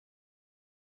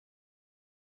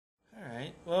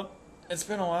Alright, well, it's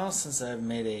been a while since I've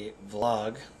made a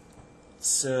vlog,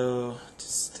 so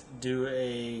just do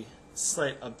a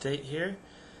slight update here.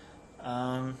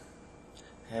 I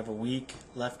have a week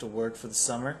left of work for the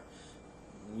summer,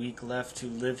 a week left to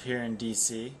live here in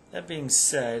DC. That being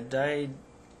said, a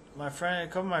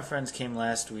couple of my friends came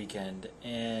last weekend,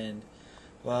 and,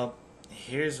 well,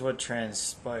 here's what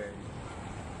transpired.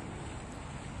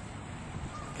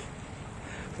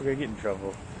 We're gonna get in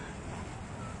trouble.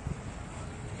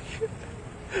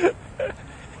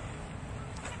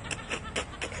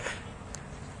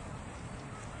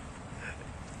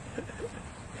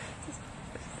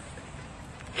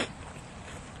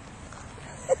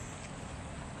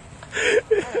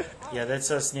 Yeah,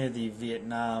 that's us near the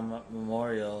Vietnam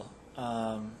Memorial.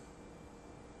 Yeah,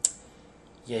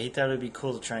 he thought it would be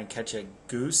cool to try and catch a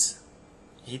goose.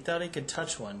 He thought he could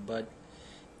touch one, but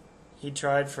he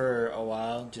tried for a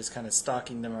while, just kind of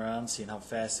stalking them around, seeing how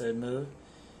fast they would move.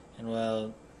 And,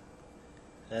 well,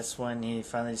 that's when he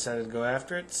finally decided to go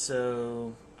after it,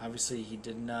 so obviously he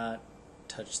did not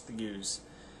touch the goose.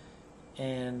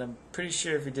 And I'm pretty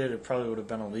sure if he did, it probably would have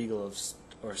been illegal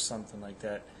or something like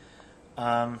that.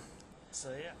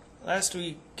 So yeah, last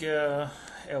week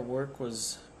at work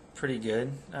was pretty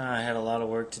good. I had a lot of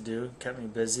work to do, kept me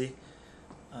busy.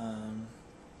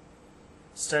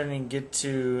 Starting to get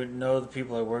to know the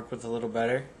people I work with a little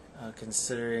better,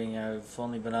 considering I've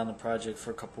only been on the project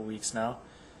for a couple weeks now.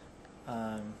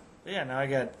 Yeah, now I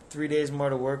got 3 days more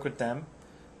to work with them.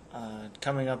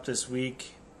 Coming up this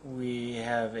week, we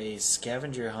have a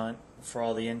scavenger hunt for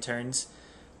all the interns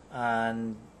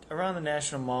around the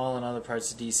National Mall and other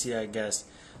parts of DC, I guess.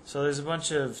 So there's a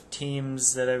bunch of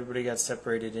teams that everybody got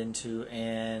separated into,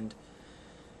 and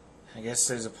I guess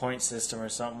there's a point system or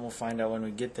something. We'll find out when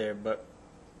we get there, but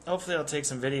hopefully I'll take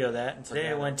some video of that. And today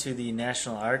I went to the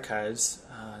National Archives.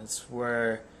 It's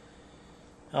where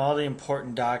all the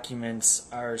important documents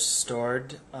are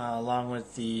stored, along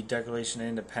with the Declaration of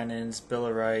Independence, Bill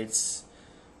of Rights,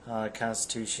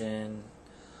 Constitution,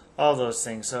 all those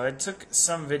things. So I took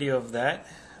some video of that.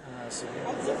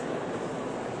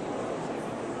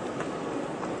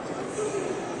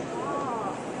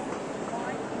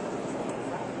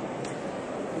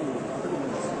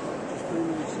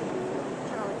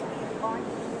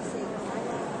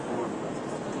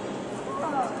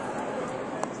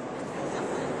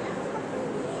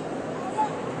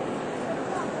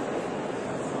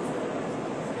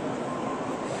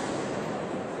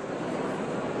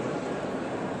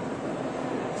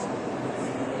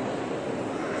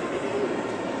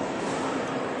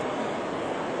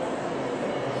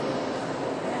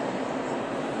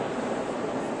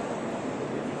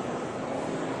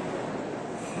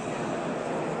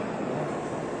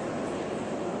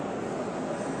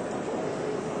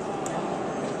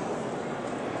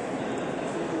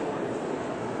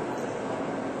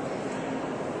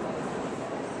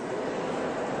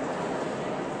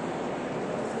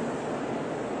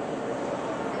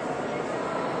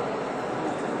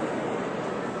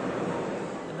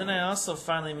 Then I also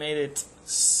finally made it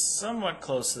somewhat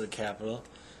close to the Capitol.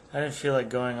 I didn't feel like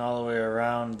going all the way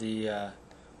around the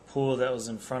pool that was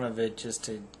in front of it just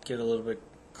to get a little bit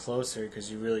closer,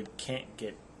 because you really can't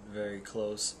get very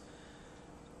close.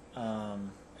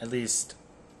 At least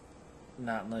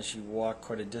not unless you walk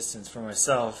quite a distance. For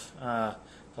myself, if I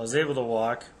was able to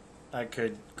walk, I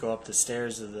could go up the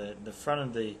stairs of the front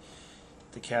of the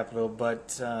Capitol,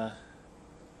 but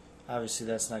obviously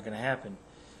that's not going to happen.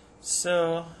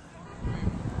 So,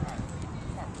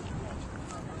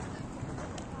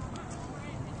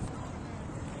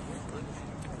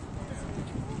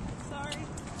 sorry.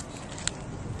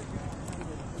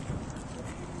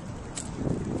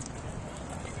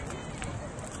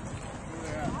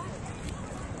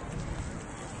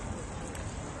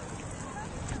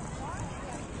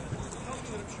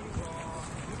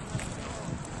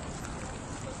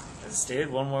 as stated,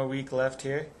 one more week left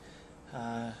here.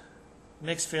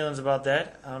 Mixed feelings about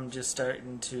that. I'm just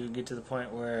starting to get to the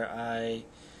point where I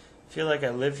feel like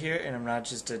I live here and I'm not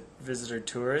just a visitor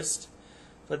tourist.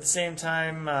 But at the same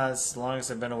time, as long as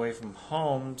I've been away from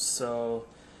home, so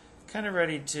kind of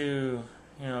ready to,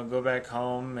 go back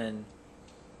home and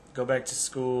go back to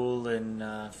school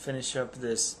and finish up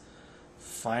this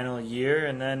final year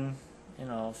and then,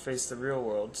 face the real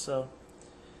world. So,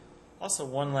 also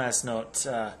one last note.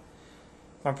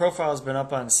 My profile has been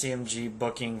up on CMG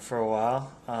Booking for a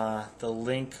while. The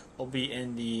link will be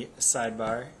in the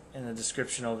sidebar in the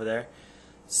description over there.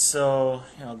 So,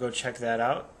 go check that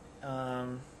out.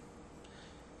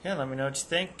 Yeah, let me know what you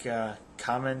think.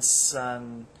 Comments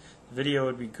on the video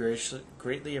would be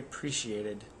greatly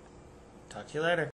appreciated. Talk to you later.